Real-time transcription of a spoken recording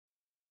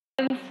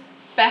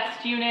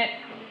best unit,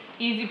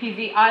 easy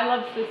peasy. I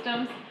love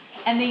systems.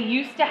 And they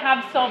used to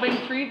have solving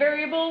 3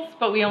 variables,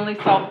 but we only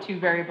solve 2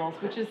 variables,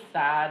 which is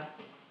sad.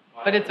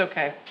 But it's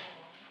okay.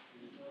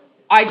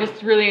 I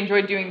just really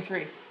enjoyed doing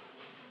 3.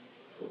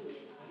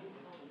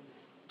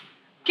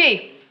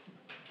 Okay.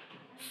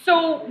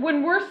 So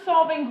when we're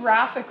solving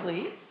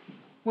graphically,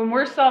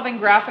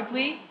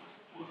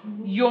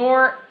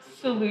 your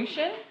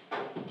solution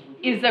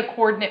is a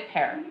coordinate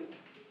pair.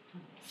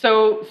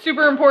 So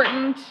super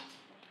important,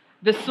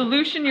 the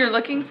solution you're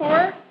looking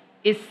for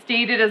is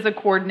stated as a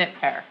coordinate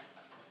pair.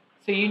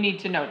 So you need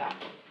to know that.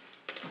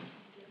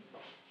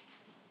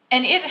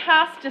 And it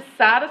has to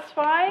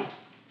satisfy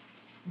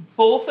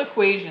both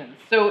equations.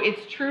 So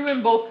it's true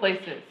in both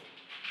places.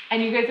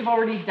 And you guys have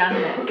already done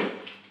this.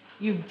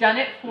 You've done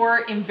it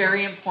for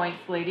invariant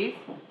points, ladies.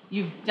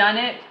 You've done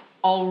it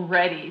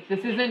already.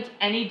 This isn't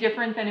any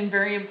different than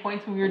invariant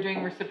points when we were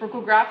doing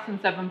reciprocal graphs in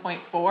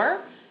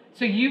 7.4.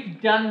 So you've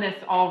done this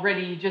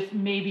already, you just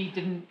maybe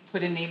didn't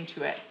put a name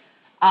to it.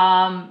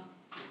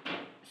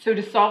 So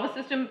to solve a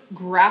system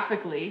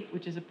graphically,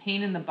 which is a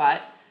pain in the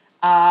butt,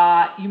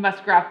 you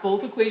must graph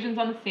both equations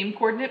on the same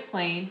coordinate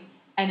plane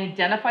and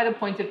identify the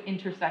points of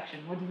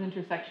intersection. What does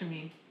intersection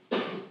mean?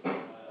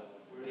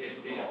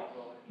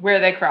 Where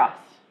they cross.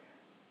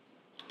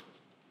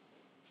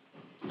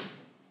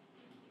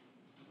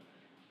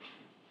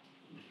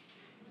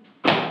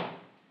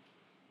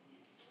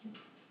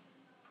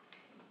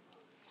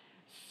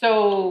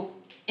 So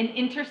an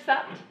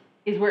intercept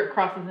is where it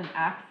crosses an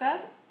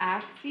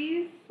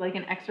axes, like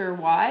an X or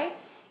Y.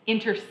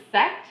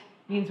 Intersect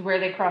means where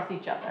they cross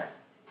each other.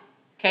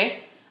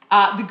 Okay?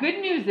 The good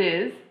news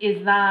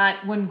is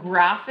that when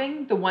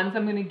graphing, the ones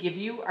I'm going to give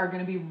you are going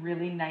to be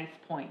really nice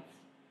points.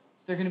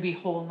 They're going to be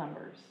whole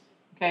numbers.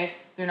 Okay?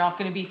 They're not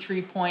going to be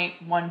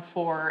 3.14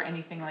 or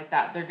anything like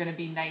that. They're going to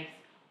be nice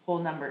whole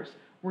numbers.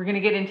 We're going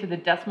to get into the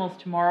decimals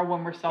tomorrow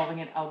when we're solving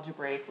it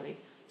algebraically.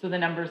 So the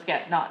numbers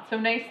get not so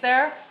nice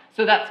there.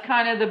 So that's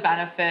kind of the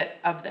benefit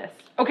of this.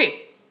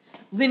 Okay,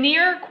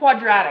 linear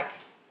quadratic.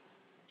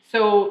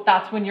 So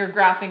that's when you're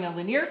graphing a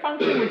linear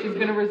function, which is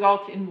going to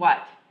result in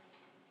what?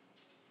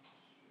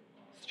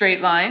 Straight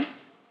line.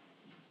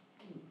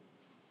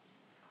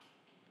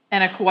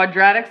 And a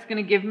quadratic is going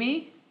to give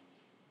me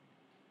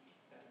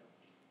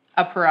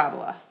a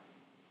parabola.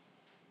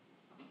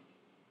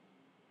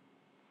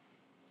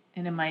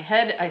 And in my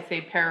head, I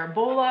say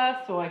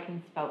parabola, so I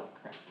can spell it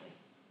correctly.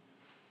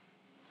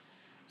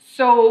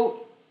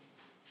 So,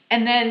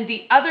 and then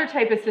the other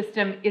type of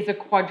system is a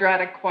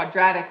quadratic,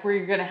 where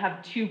you're going to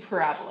have 2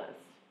 parabolas.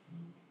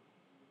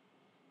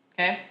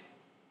 Okay?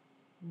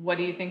 What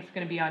do you think is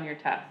going to be on your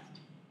test?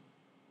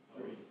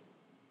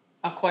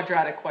 A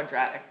quadratic,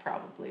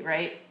 probably,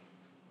 right?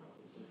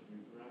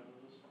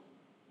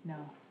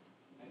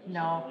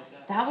 No,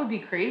 that would be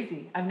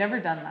crazy. I've never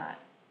done that.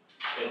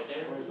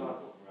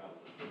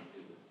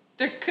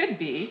 There could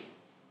be.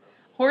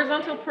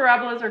 Horizontal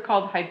parabolas are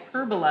called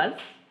hyperbolas.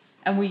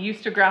 And we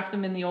used to graph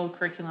them in the old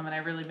curriculum, and I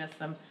really miss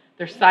them.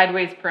 They're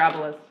sideways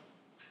parabolas.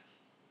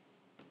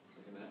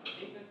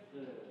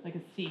 Like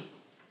a C,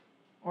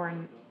 or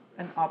an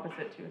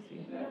opposite to a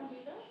C.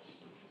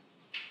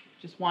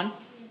 Just one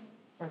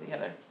or the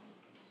other.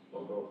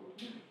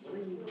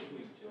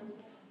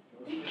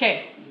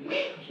 Okay.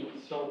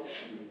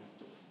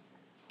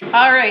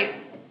 All right.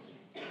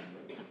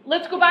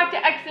 Let's go back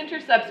to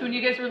x-intercepts when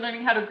you guys were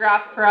learning how to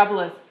graph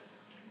parabolas.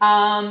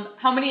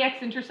 How many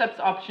x-intercepts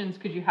options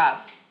could you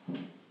have?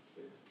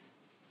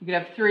 You could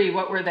have 3.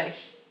 What were they?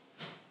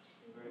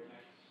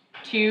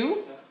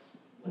 2?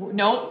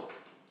 No.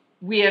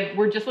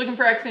 We're just looking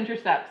for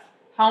x-intercepts.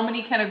 How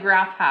many can a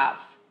graph have?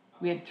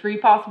 We had 3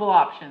 possible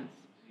options.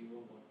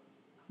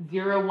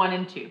 0, 1,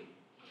 and 2.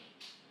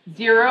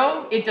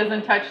 0, it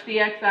doesn't touch the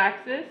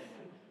x-axis.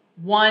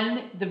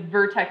 1, the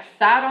vertex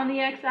sat on the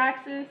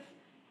x-axis.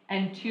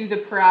 And 2, the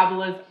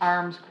parabola's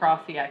arms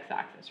cross the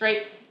x-axis,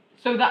 right?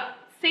 So the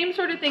same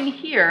sort of thing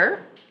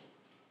here.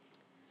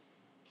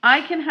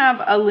 I can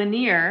have a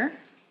linear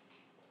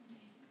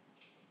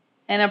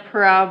and a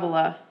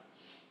parabola.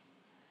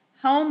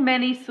 How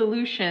many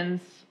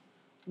solutions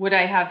would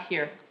I have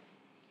here?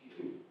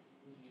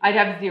 I'd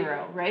have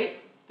 0, right?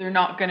 They're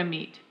not going to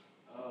meet.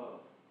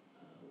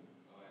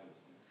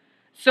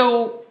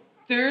 So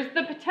there's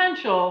the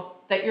potential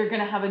that you're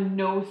going to have a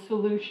no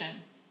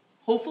solution.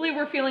 Hopefully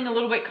we're feeling a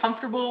little bit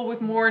comfortable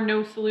with more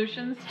no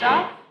solution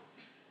stuff.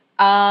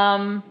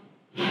 A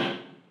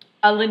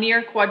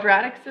linear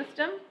quadratic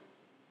system.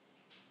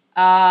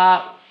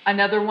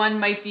 Another one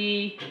might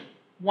be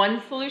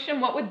 1 solution.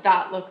 What would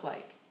that look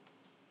like?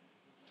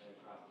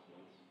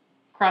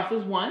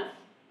 Crosses once.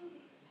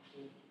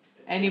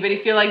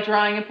 Anybody feel like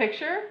drawing a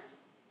picture?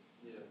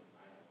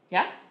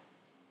 Yeah?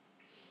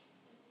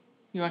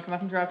 You want to come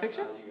up and draw a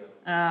picture?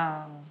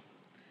 Oh.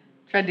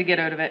 Tried to get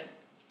out of it.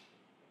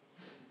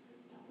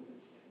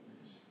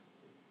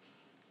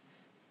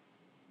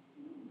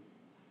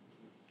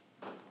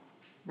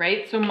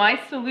 Right? So my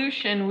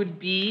solution would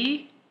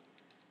be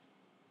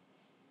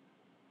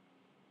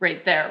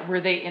right there, where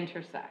they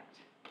intersect.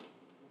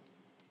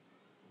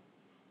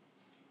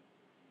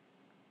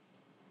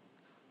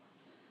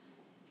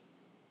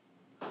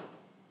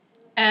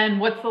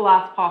 And what's the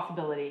last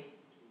possibility?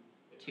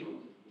 2.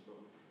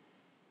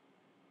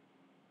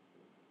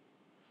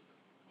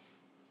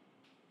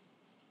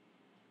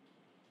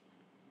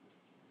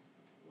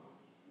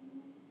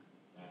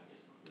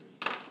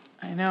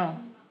 I know.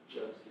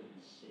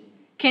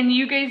 Can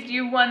you guys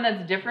do one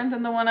that's different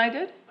than the one I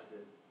did?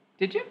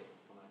 Did you?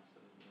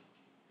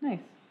 Nice.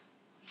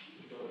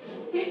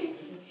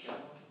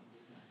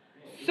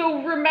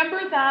 So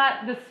remember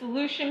that the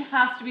solution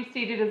has to be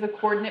stated as a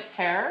coordinate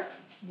pair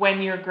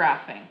when you're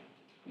graphing.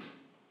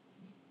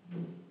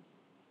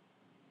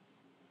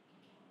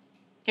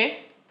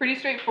 Okay, pretty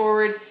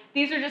straightforward.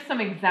 These are just some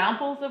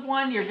examples of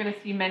one. You're going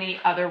to see many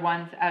other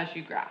ones as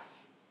you graph.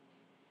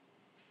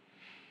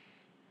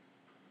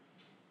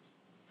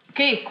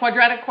 Okay,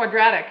 quadratic,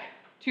 quadratic,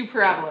 2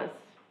 parabolas.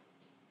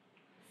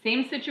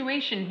 Same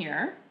situation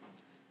here.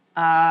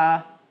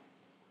 I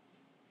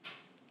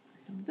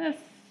have this,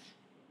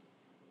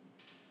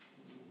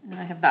 and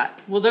I have that.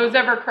 Will those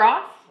ever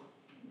cross?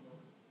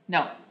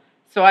 No.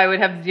 So I would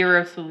have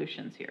 0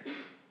 solutions here.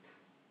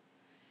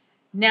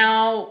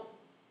 Now,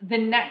 the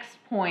next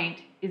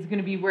point is going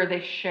to be where they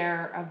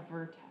share a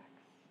vertex.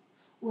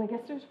 Oh, I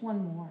guess there's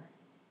one more.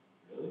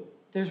 Really?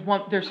 There's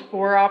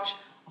 4 options.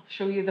 I'll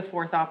show you the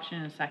 4th option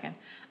in a second.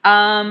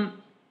 What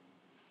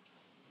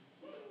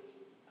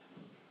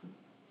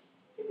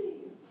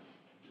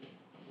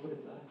is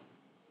that?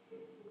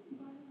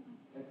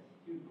 That's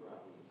 2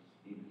 parabolas,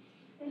 Steven.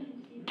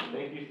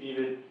 Thank you,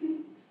 Steven.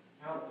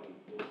 Count them.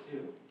 There's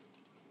 2.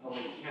 Oh,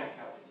 you can't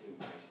count the 2,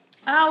 right?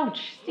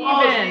 Ouch, Steven.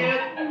 Oh,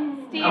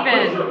 Steven.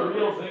 that was a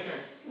real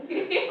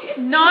zinger.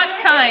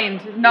 Not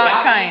kind.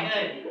 Not kind.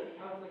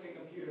 Sounds like a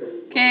computer.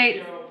 Okay.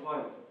 0,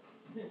 1.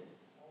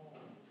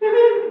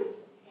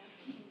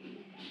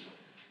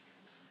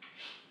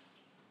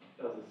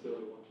 That was a silly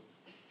one.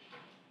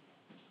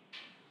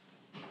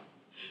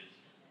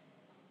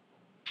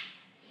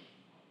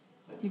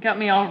 You got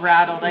me all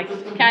rattled. I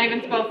can't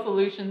even spell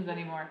solutions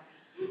anymore.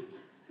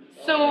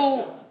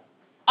 So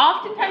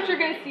oftentimes you're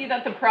going to see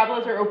that the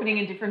parabolas are opening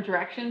in different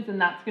directions,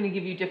 and that's going to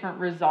give you different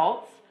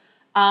results.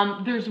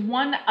 There's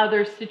one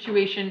other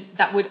situation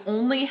that would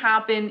only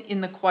happen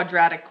in the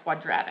quadratic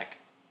quadratic.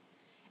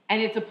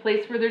 And it's a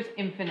place where there's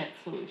infinite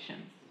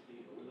solutions.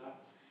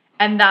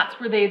 And that's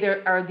where they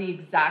are the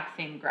exact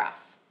same graph.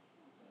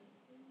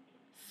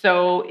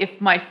 So if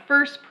my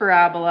first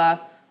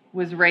parabola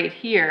was right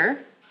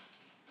here,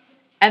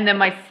 and then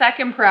my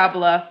second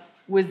parabola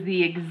was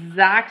the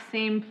exact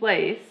same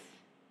place,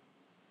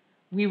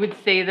 we would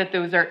say that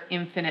those are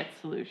infinite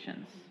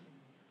solutions.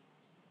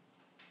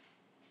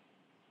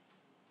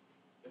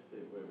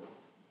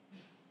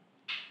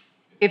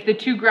 If the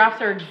 2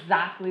 graphs are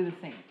exactly the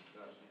same.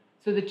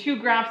 So the 2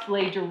 graphs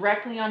lay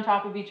directly on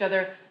top of each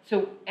other,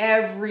 so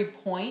every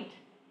point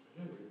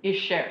is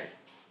shared.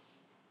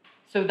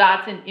 So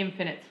that's an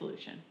infinite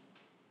solution.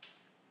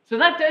 So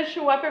that does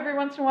show up every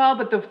once in a while,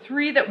 but the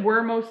 3 that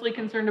we're mostly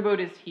concerned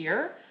about is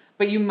here,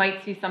 but you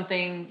might see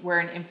something where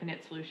an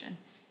infinite solution.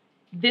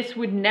 This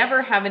would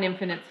never have an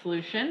infinite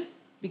solution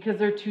because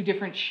they're 2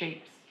 different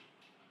shapes.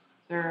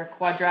 They're a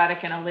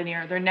quadratic and a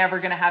linear. They're never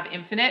going to have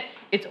infinite.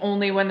 It's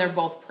only when they're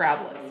both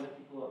parabolas.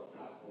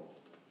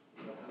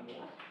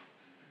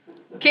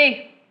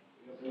 Okay.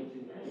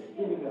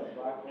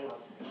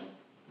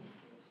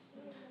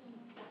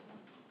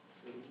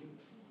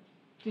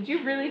 Did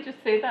you really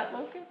just say that,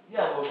 Logan?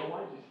 Yeah, Logan,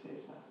 why did you say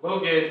that?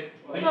 Logan.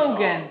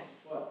 Logan.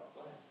 What?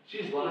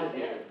 She's live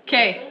here.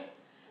 Okay.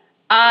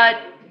 I'm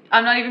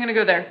not even going to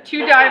go there.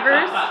 2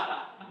 divers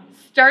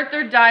start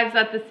their dives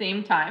at the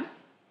same time.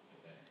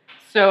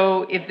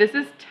 So if this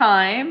is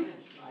time,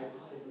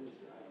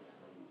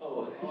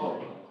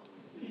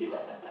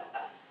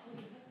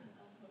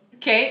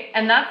 okay,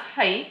 and that's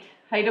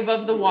height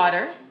above the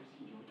water.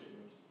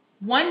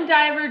 One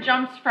diver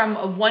jumps from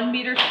a 1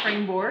 meter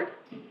springboard,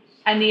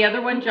 and the other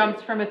one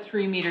jumps from a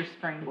 3 meter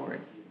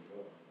springboard.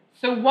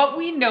 So what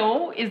we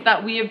know is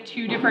that we have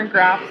 2 different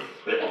graphs.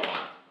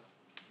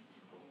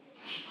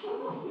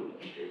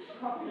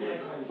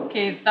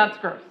 Okay, that's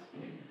gross.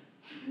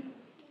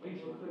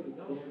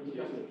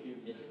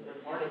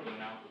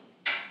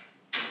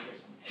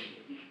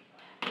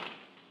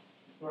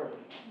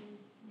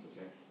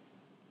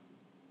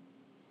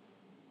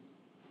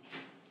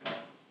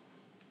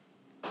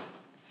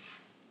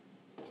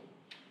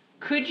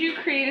 Could you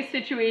create a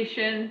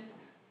situation,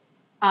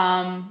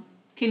 can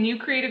you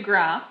create a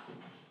graph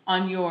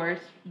on yours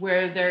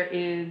where there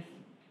is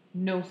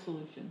no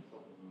solutions?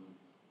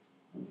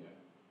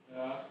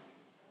 Yeah.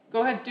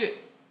 Go ahead, do it.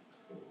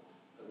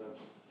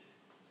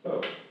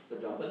 Oh, they're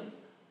jumping?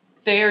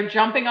 They are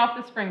jumping off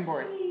the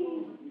springboard.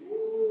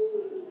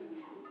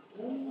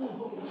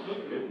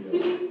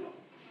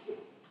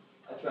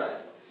 I tried.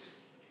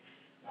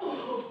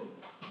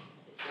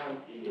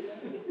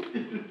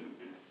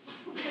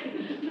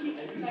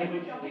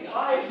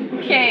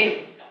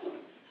 Okay.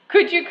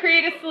 Could you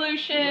create a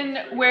solution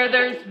where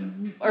there's,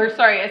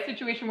 a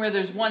situation where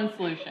there's one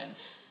solution?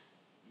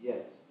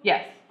 Yes.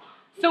 Yes.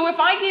 So if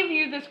I give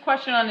you this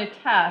question on a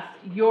test,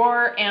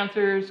 your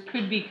answers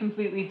could be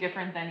completely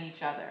different than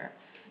each other.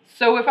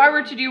 So if I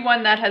were to do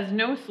one that has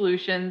no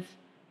solutions,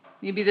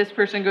 maybe this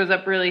person goes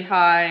up really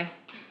high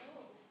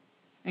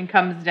and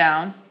comes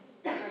down.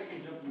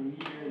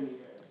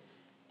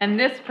 And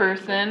this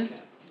person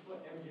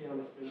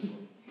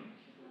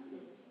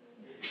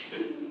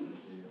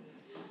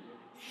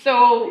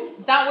so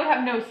that would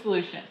have no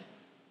solution.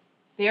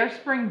 They are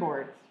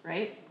springboards,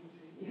 right?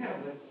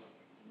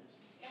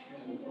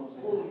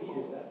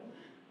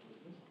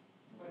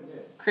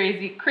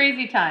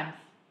 Crazy times.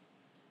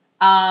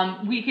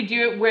 We could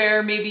do it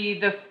where maybe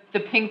the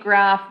pink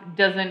graph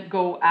doesn't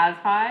go as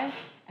high,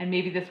 and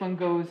maybe this one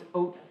goes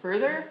out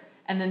further,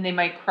 and then they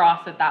might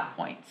cross at that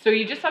point. So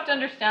you just have to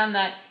understand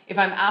that if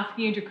I'm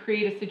asking you to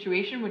create a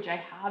situation, which I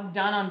have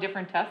done on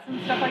different tests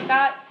and stuff like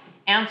that,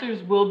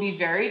 answers will be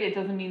varied. It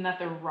doesn't mean that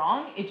they're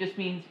wrong. It just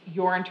means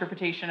your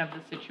interpretation of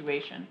the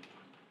situation.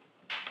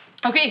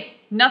 Okay,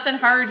 nothing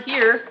hard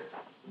here.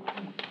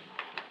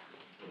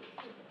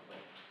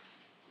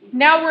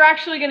 Now we're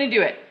actually going to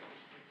do it.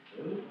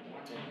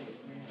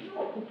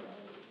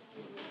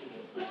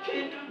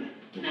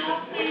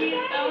 No, please,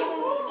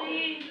 no,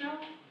 please, no.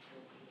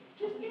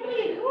 Just give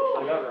me a go. I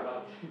got her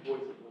hot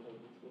voice.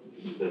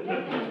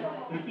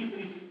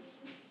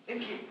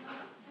 Thank you.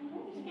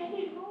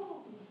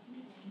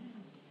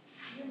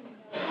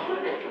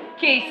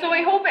 Okay, so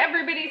I hope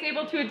everybody's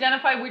able to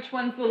identify which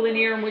one's the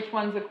linear and which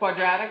one's the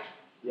quadratic.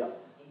 Yeah.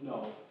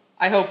 No.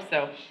 I hope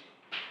so.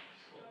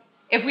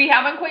 If we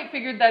haven't quite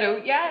figured that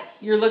out yet,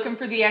 you're looking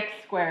for the x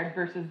squared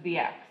versus the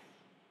x.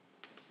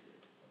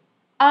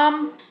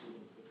 I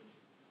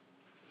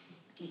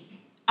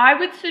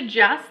would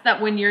suggest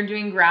that when you're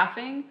doing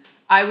graphing,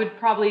 I would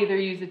probably either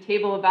use a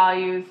table of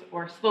values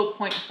or slope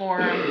point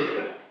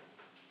form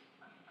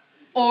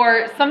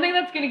or something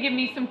that's going to give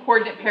me some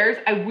coordinate pairs.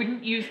 I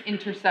wouldn't use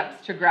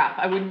intercepts to graph.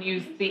 I wouldn't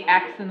use the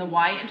x and the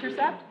y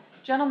intercept.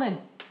 Gentlemen,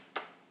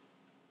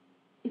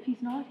 if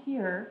he's not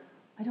here,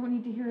 I don't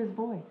need to hear his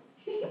voice.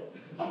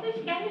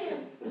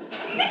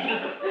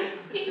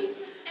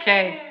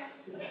 Okay.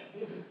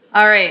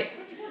 All right.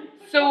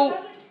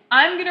 So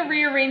I'm going to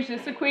rearrange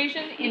this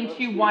equation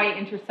into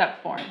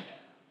y-intercept form.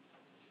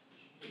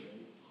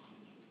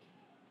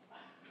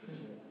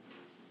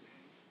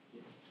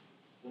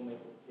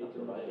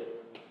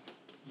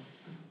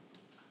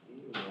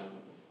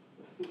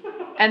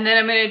 And then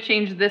I'm going to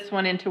change this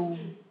one into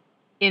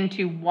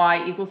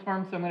y equals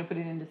form, so I'm going to put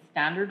it into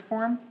standard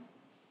form.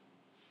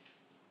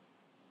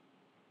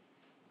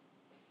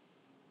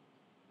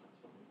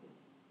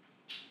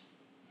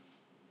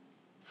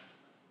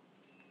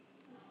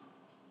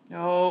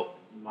 No,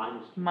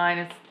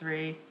 minus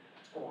 3.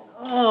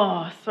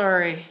 Oh,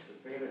 sorry.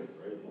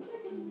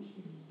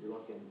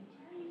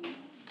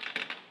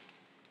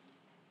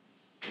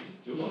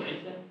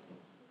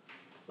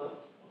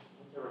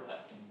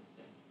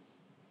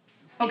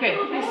 Okay.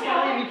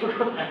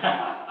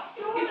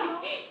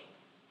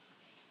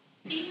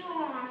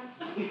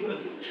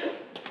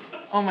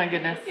 Oh my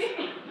goodness.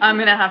 I'm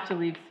going to have to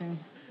leave soon.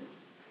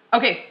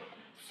 Okay,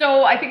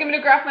 so I think I'm going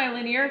to graph my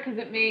linear because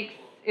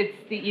it's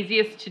the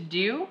easiest to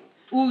do.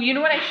 Ooh, you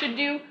know what I should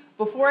do?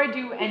 Before I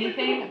do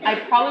anything, I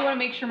probably want to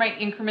make sure my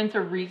increments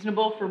are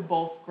reasonable for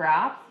both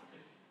graphs.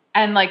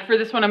 And like for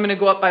this one, I'm going to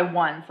go up by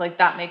 1. So like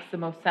that makes the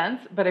most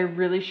sense, but I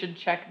really should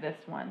check this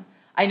one.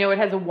 I know it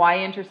has a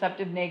y-intercept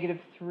of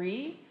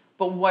 -3,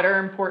 but what are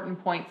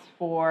important points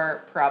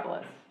for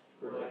parabolas?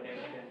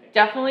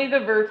 Definitely the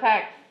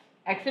vertex.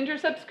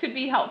 X-intercepts could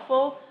be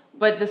helpful,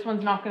 but this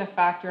one's not going to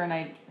factor, and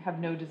I have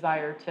no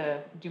desire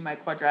to do my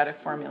quadratic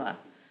formula.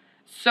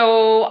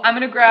 So I'm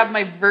going to grab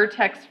my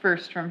vertex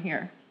first from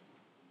here.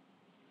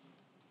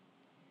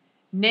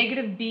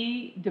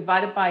 -b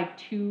divided by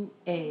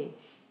 2a.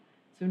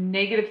 So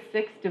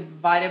 -6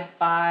 divided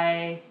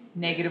by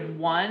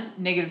 -1,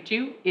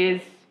 -2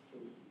 is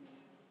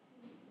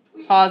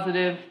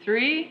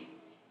 +3.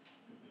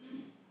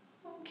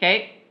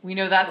 Okay, we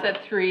know that's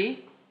at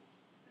 3.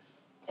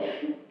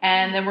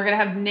 And then we're going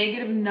to have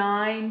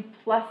 -9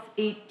 plus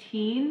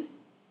 18.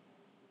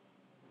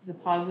 The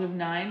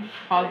 +9.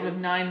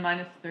 +9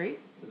 minus 3.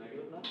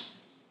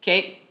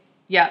 Okay,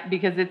 yeah,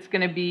 because it's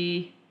going to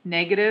be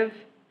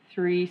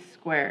 -3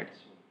 squared.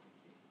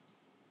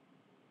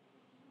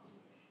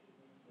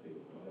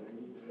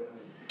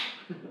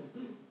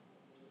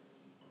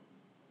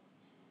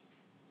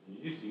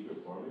 Did you do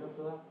secret formula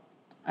for that?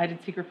 I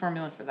did secret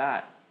formula for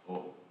that.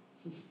 Oh.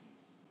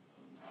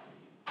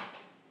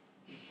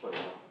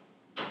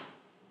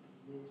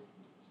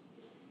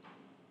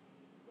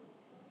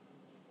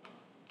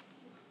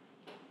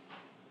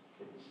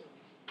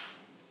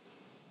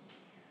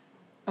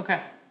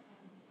 Okay.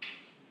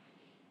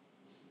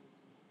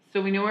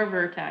 So we know our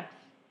vertex,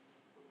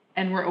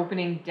 and we're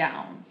opening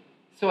down.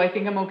 So I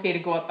think I'm okay to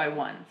go up by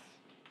 1s.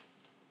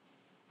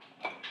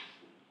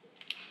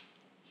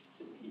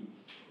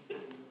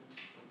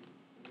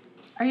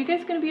 Are you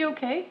guys going to be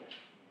okay?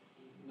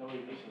 No, you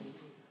listen.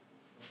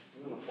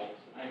 I'm gonna fall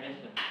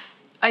asleep.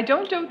 I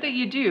don't doubt that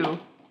you do.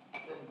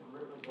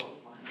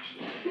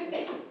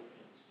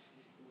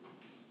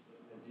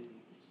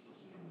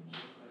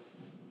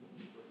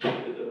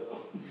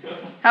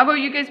 How about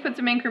you guys put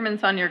some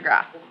increments on your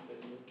graph?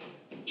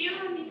 You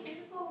want to be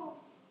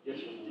careful.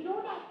 You know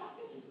what I'm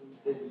talking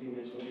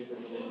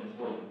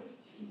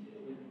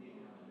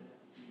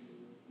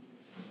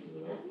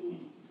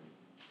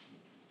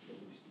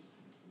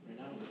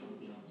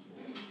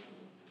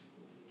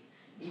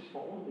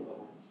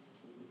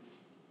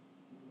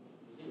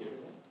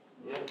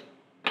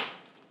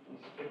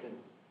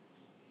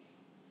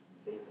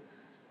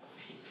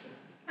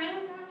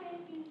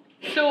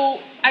So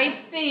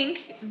I think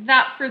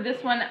that for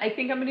this one, I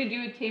think I'm going to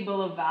do a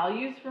table of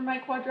values for my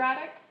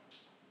quadratic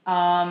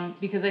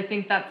because I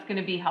think that's going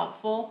to be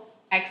helpful.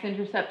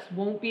 X-intercepts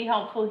won't be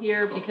helpful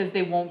here because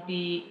they won't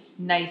be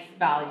nice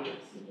values.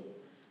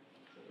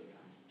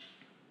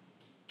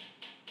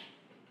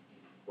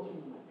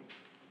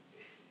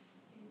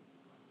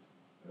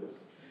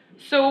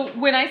 So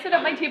when I set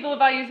up my table of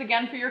values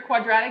again for your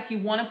quadratic, you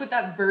want to put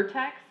that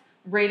vertex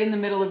right in the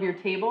middle of your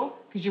table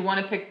because you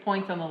want to pick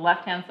points on the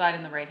left-hand side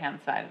and the right-hand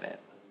side of it.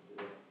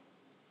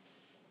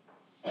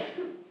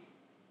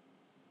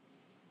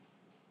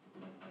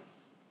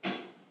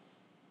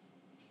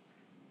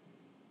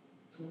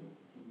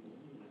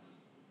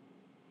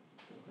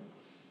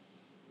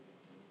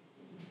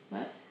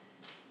 What?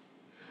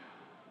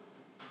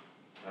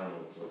 I don't know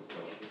what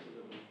this is.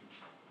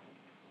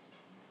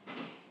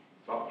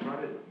 Stop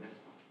trying to.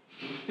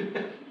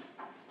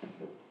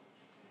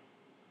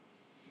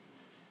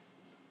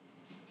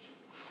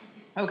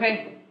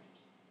 Okay.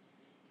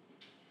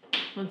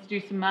 Let's do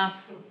some math.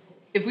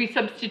 If we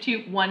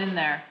substitute 1 in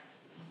there,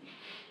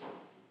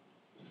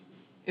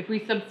 if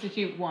we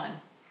substitute 1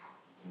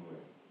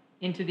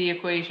 into the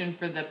equation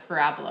for the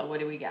parabola, what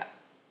do we get?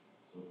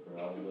 So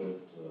parabola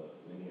is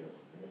linear,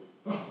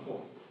 right?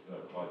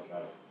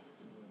 Quadratic.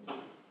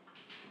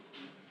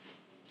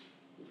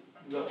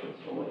 No,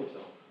 it's only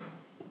itself.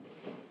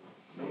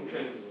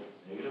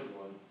 Negative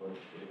 1 plus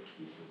 6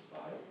 equals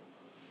 5.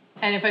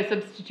 And if I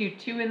substitute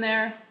 2 in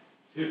there?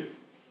 2.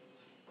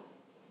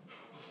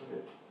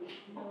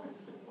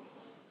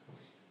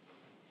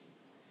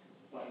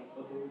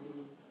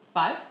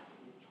 5?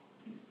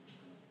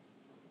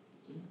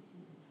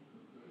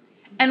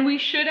 And we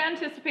should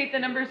anticipate the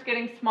numbers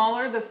getting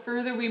smaller the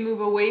further we move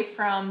away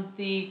from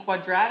the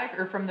quadratic,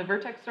 or from the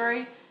vertex,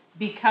 sorry,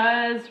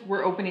 because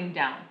we're opening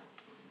down.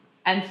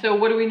 And so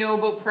what do we know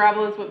about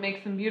parabolas? What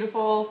makes them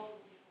beautiful?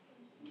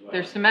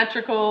 They're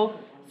symmetrical.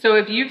 So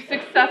if you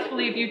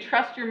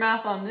trust your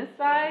math on this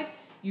side,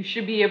 you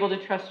should be able to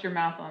trust your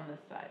math on this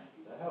side.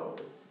 Is that how it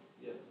works?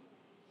 Yes.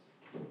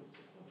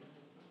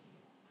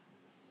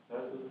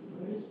 What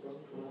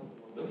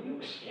are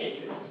you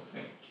saying?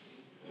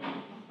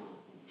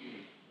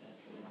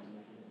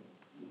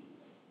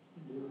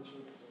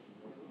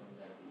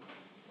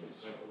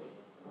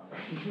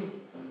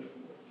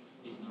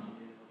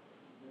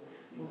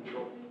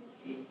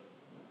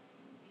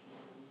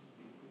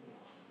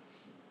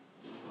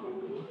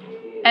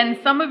 And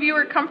some of you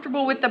are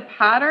comfortable with the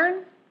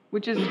pattern,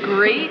 which is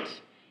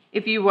great.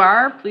 If you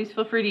are, please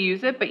feel free to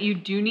use it, but you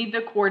do need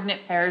the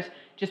coordinate pairs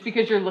just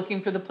because you're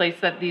looking for the place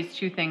that these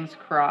two things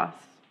cross.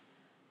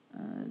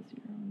 0,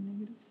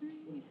 -3.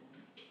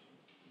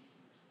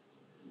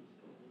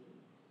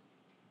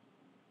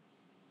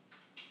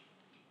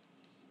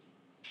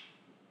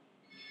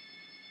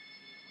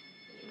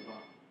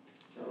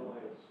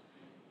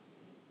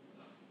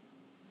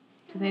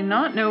 Do they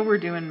not know we're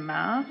doing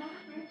math?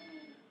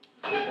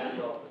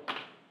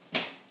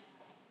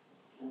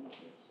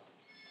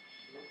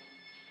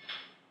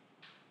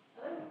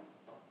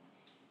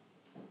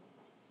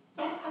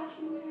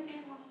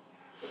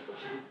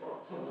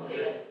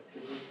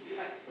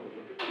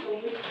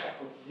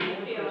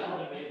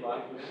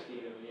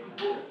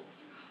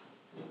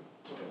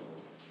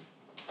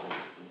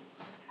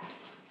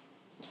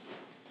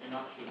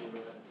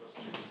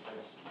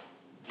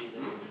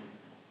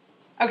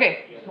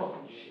 Okay.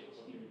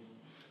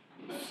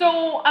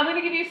 So I'm going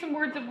to give you some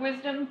words of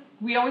wisdom.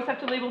 We always have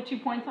to label 2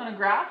 points on a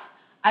graph.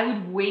 I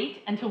would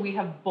wait until we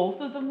have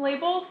both of them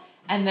labeled,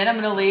 and then I'm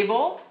going to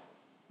label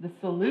the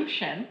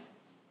solution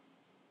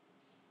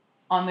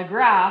on the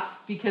graph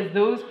because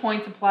those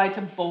points apply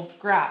to both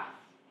graphs.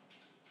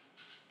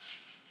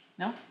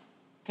 No?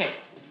 Okay.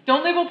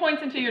 Don't label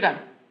points until you're done.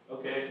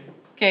 Okay.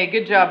 Okay,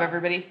 good job,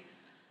 everybody.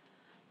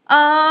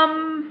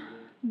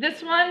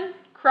 This one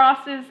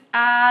crosses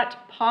at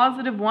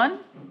 +1.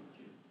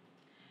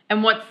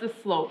 And what's the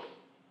slope?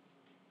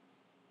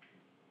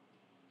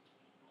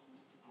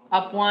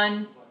 Up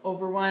 1,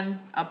 over 1,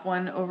 up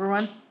 1, over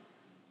 1.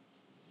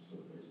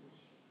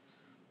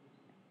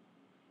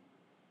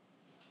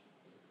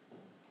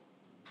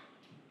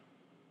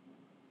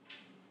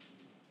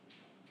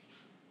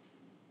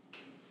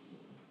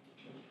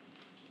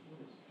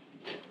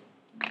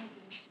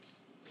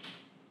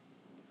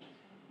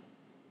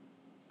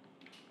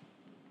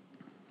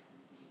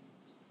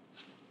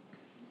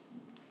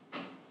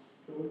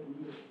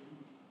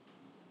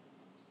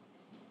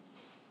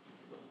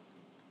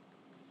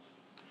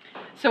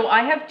 So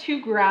I have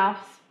 2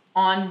 graphs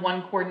on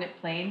one coordinate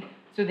plane,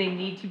 so they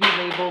need to be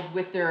labeled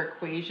with their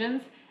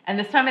equations. And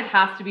this time it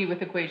has to be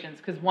with equations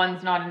because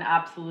one's not an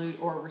absolute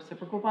or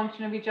reciprocal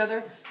function of each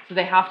other. So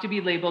they have to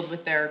be labeled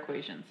with their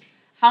equations.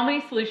 How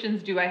many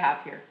solutions do I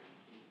have here?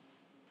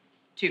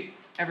 2.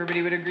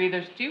 Everybody would agree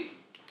there's 2?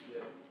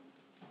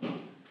 Yeah.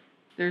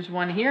 There's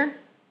one here.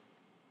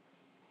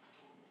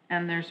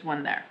 And there's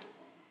one there.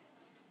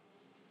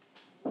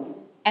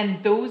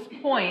 And those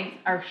points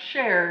are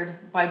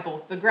shared by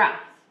both the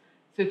graphs.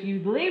 So if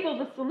you label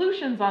the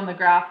solutions on the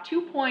graph,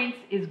 2 points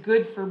is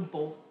good for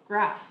both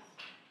graphs.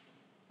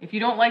 If you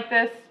don't like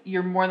this,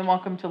 you're more than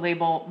welcome to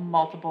label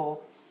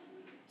multiple.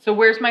 So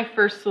where's my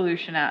first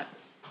solution at?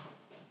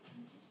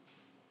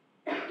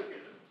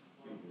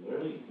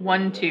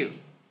 1, 2.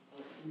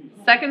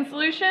 Second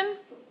solution?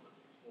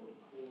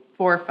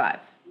 4, 5.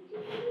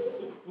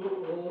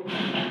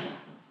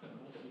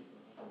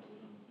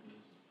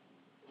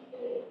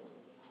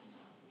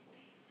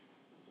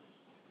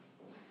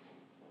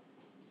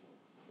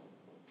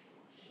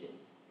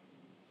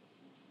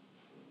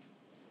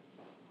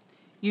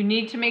 You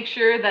need to make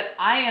sure that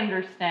I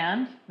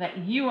understand, that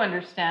you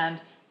understand,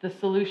 the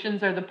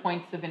solutions are the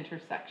points of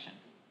intersection.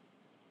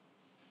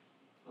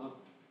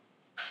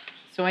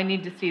 So I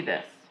need to see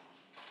this.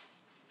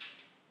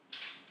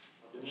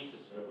 Do you need to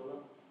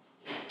circle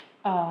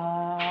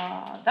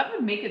them? That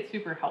would make it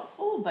super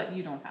helpful, but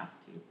you don't have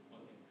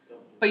to.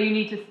 But you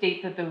need to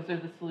state that those are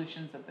the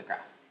solutions of the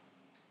graph.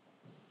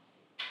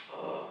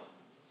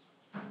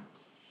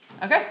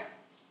 Okay?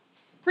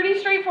 Pretty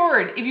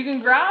straightforward. If you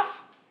can graph,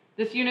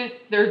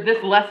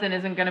 this lesson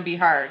isn't going to be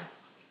hard.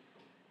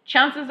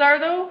 Chances are,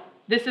 though,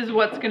 this is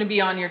what's going to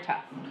be on your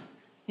test.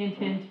 Hint,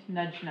 hint,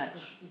 nudge, nudge.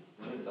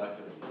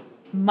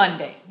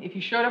 Monday. If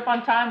you showed up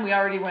on time, we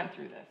already went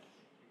through this.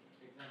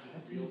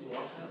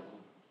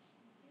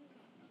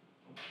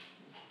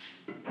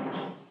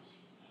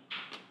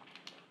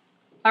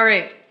 All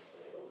right.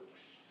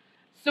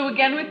 So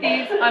again with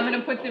these, I'm going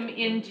to put them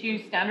into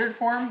standard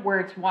form where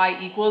it's y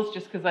equals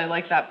just because I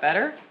like that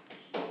better.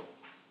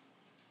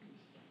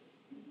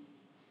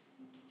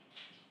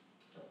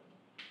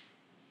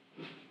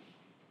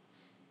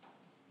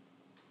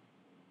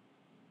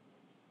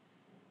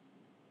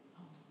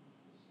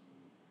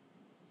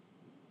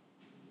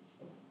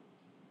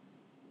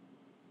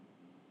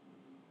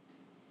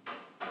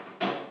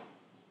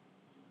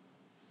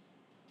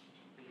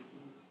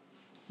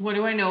 What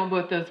do I know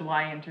about those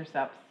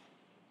y-intercepts?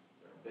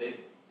 They're big.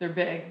 They're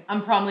big.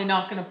 I'm probably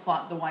not going to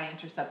plot the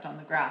y-intercept on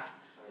the graph.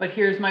 But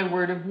here's my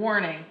word of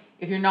warning.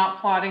 If you're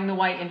not plotting the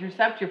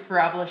y-intercept, your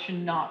parabola should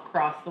not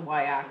cross the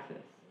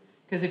y-axis.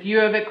 Because if you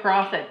have it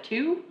cross at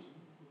 2,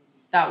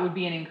 that would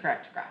be an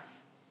incorrect graph.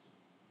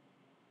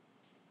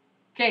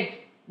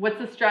 Okay, what's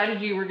the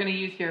strategy we're going to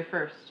use here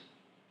first?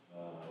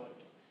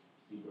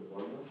 Secret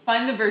formula?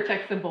 Find the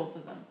vertex of both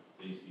of them.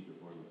 Secret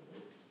formula,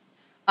 right?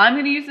 I'm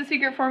going to use the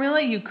secret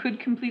formula. You could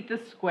complete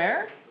this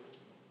square.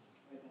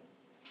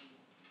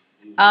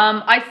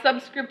 I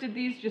subscripted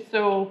these just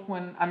so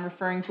when I'm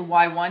referring to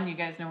y1, you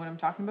guys know what I'm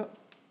talking about.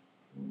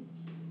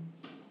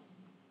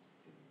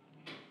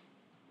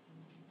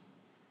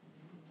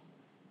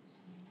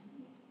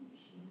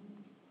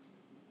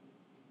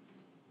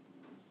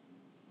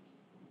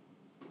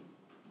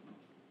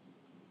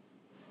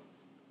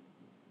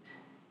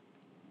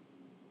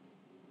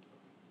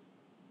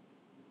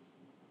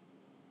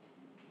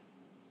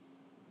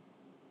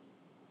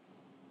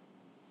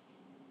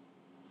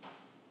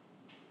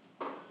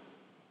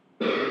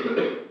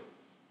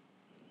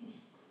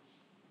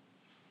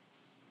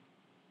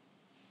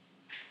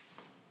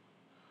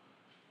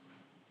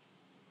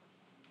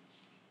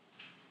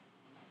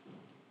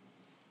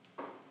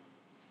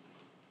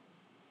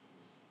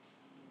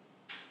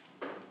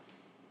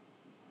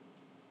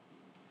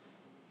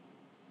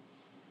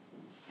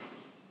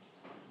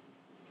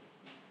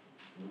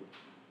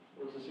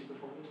 What's the secret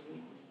formula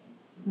again?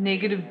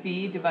 Negative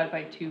b divided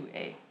by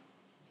 2a.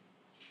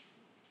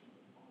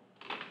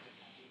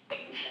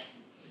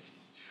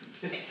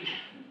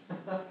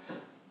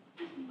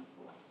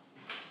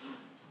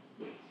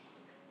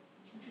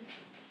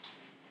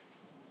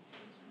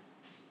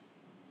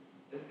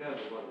 This guy was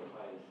one of the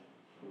highest.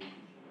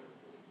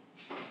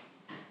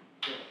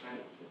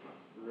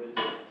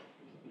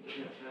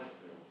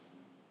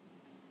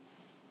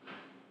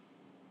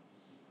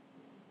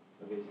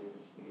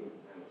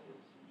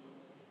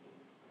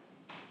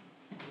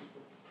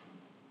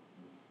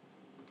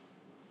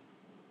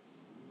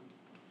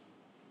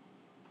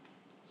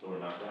 So we're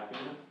not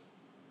graphing this?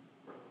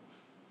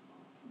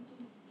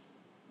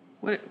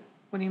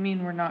 What do you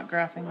mean we're not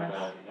graphing this?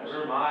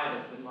 Never mind,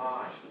 it's been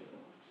mine.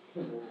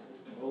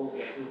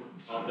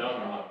 I'm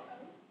done.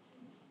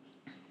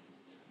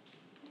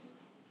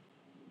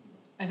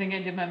 I think I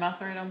did my math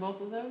right on both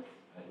of those.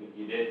 I think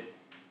you did.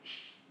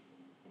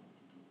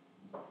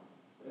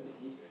 Where's the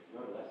teacher? You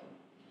want a lesson?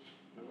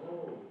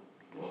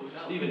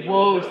 Steven,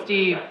 Whoa,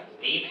 Steve.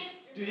 Steven?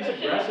 Dude, he's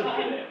aggressive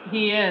today.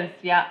 He is,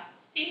 yeah.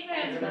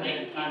 Steven's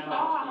making me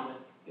talk.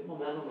 Get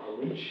momentum on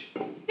a leash.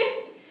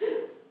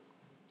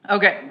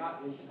 Okay. I'm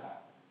not into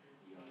that.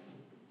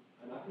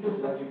 I'm not going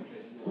to judge you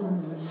because you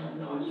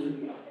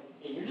are.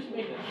 Hey, you're just should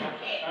make a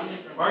family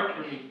friendly. Mark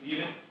for me,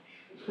 Steven.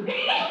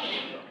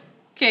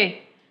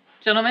 Okay,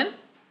 gentlemen,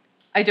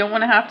 I don't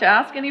want to have to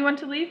ask anyone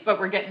to leave, but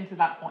we're getting to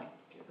that point.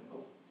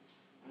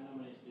 I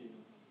nominate Steven.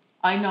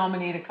 I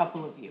nominate a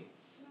couple of you.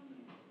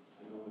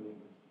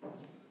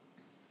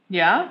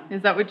 Yeah?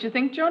 Is that what you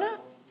think, Jonah?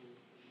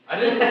 I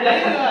didn't say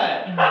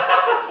that.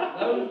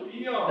 That was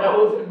Dion. That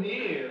wasn't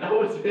me. That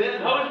was him.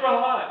 That was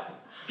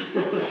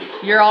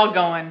Rahat. You're all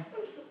going.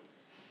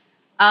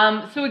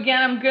 So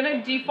again, I'm going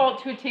to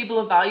default to a table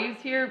of values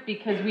here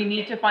because we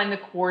need to find the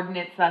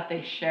coordinates that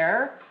they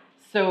share.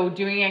 So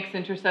doing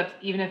x-intercepts,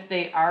 even if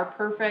they are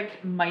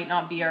perfect, might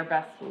not be our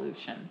best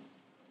solution.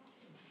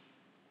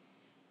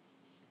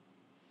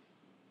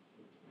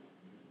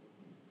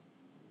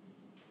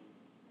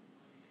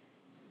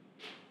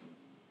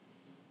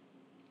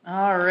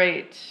 All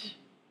right.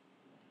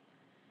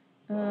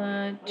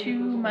 2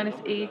 minus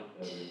 8.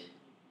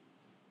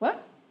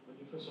 What? Why'd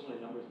you put so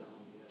many numbers down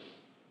on the end?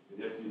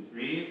 You have to do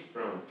 3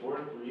 from 4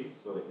 to 3,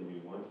 so it can be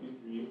 1, 2,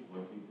 3,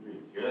 1, 2, 3.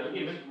 Here, that's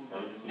even.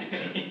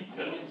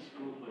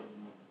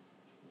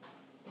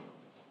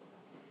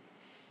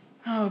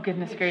 Oh,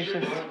 goodness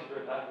gracious.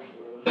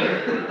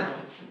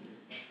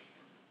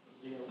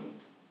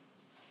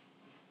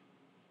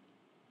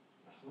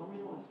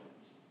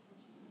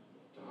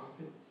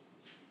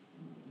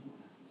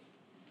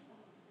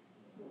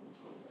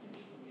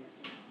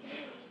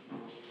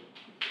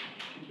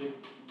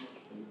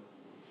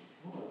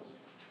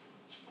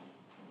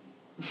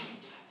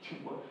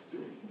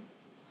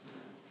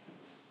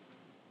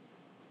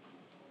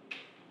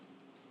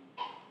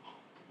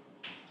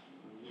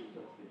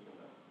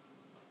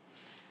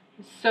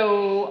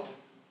 So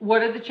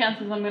what are the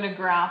chances I'm going to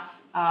graph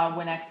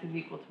when x is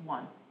equal to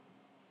 1?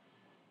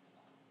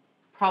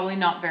 Probably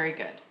not very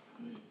good.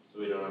 So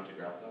we don't have to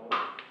graph that one?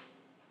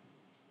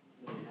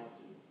 No, you have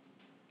to.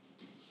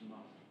 You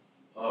must.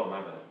 Oh,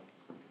 my bad.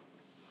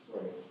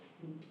 Sorry.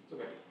 It's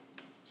okay.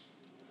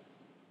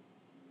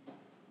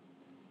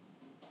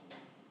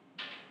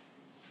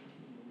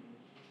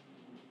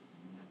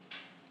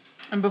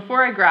 And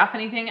before I graph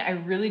anything, I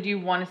really do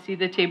want to see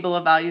the table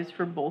of values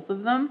for both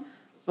of them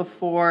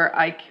before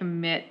I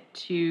commit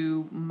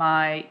to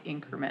my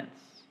increments.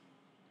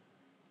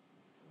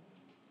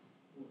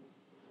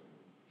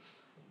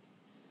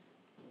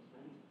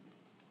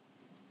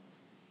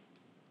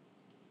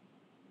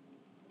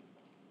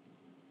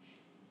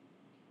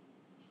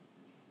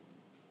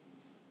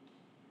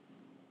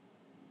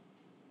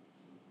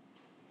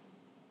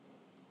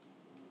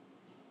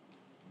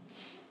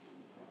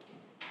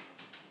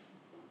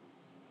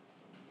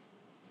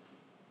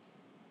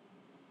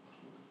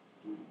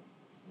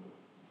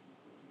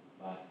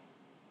 Bye.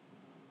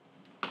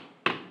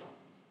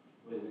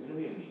 Wait, is it going to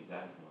be an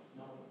exact one?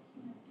 No.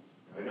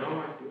 I know,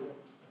 I feel it.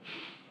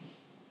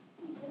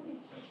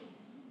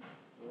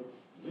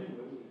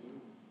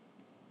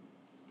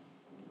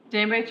 Did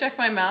anybody check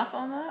my math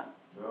on that?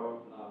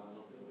 No.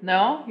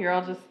 No? You're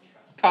all just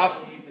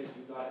copy. You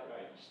got it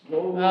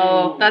right.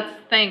 Well, that's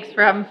thanks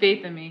for having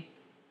faith in me.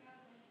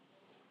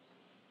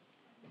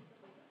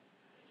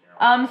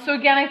 So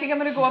again, I think I'm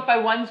going to go up by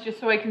ones just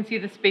so I can see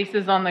the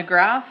spaces on the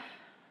graph.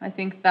 I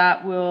think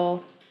that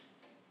will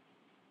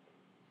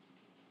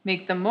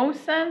make the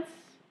most sense.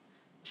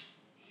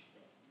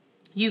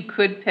 You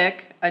could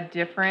pick a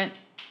different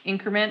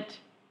increment.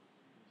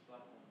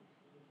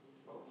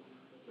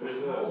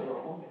 There's a...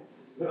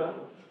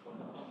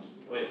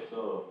 Wait,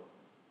 so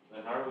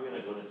then how are we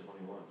going to go to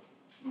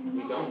 21?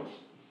 We don't.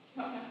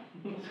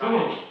 Come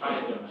on. Try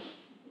it, Jonas.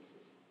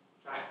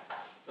 Try it.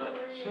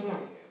 Shut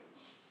up.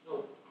 No.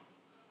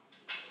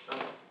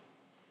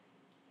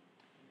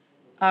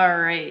 All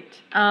right.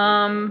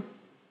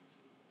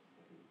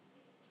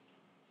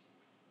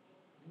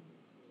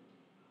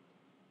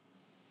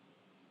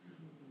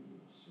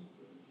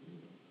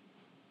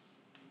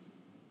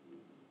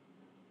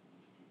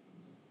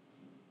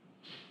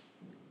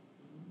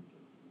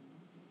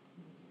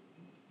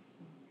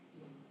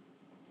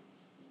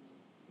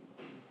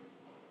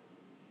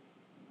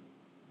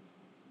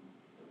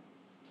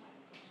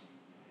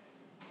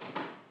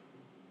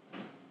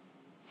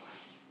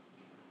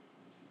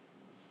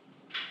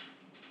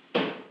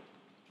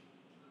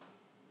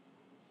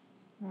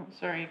 Oh,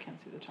 sorry, I can't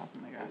see the top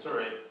of my graph. It's all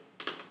right.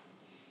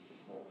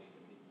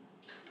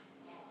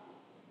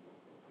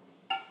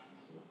 So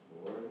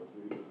 4,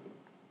 3.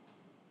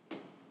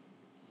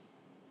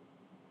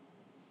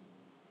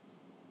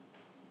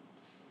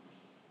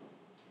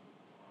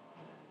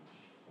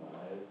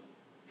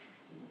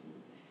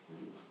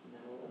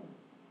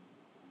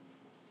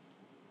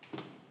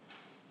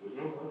 There's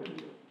no 11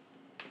 here.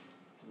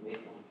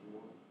 Make one if you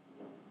want.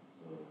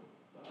 So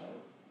 5.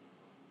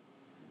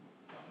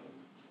 5.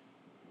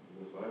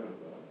 There's 5 and 5.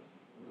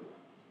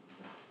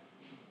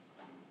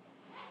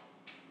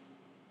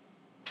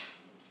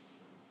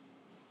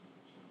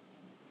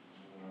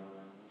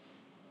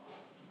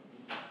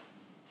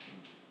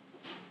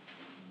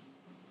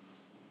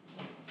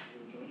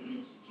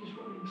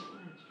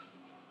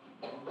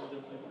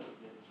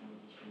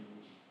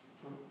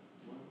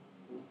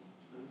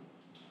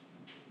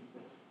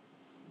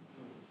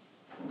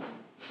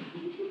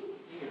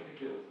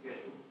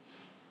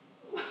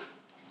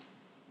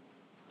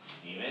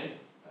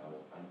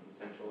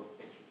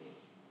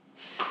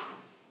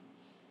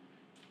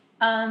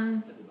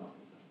 So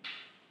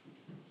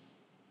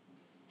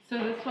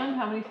this one,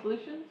 how many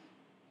solutions?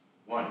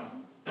 1.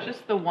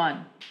 Just the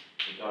one.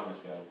 The dog has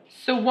got it.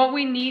 So what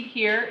we need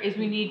here is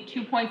we need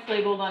 2 points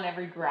labeled on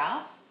every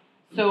graph.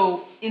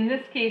 So in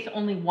this case,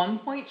 only 1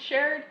 point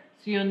shared,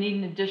 so you'll need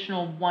an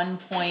additional 1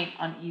 point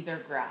on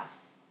either graph.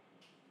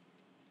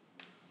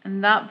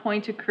 And that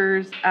point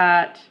occurs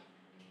at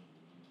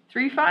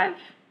 3, 5?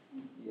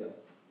 Yep.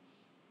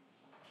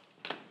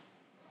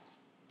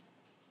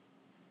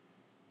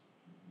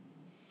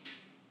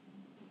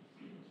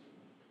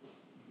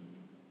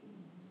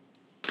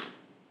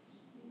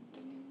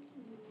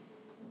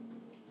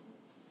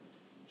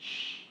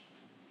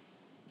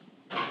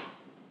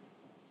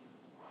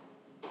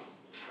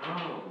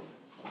 Oh.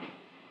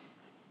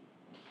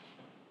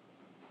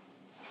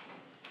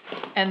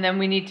 And then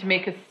we need to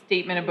make a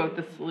statement about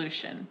the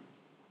solution.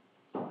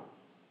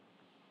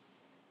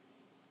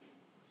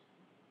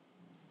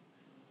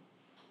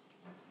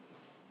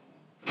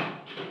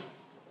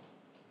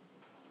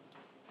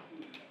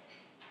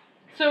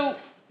 So,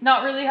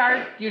 not really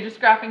hard. You're just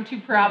graphing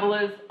 2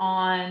 parabolas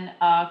on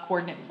a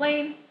coordinate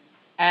plane,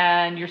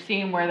 and you're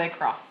seeing where they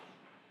cross.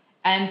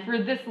 And for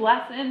this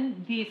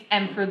lesson,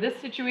 for this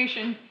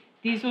situation,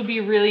 these will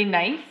be really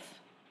nice.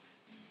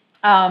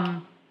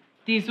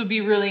 These will be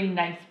really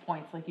nice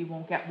points, like you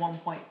won't get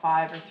 1.5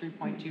 or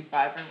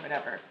 3.25 or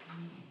whatever.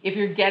 If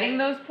you're getting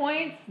those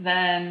points,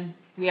 then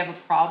we have a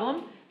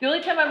problem. The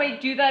only time I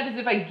might do that is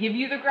if I give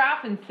you the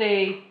graph and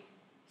say,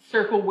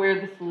 circle where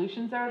the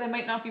solutions are. They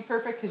might not be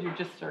perfect because you're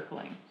just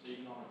circling. So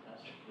even on the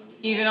test,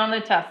 Even on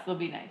the test, they'll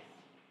be nice.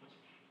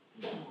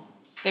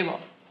 They will.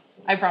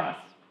 I promise.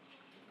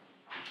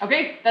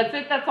 Okay, that's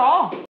it. That's all.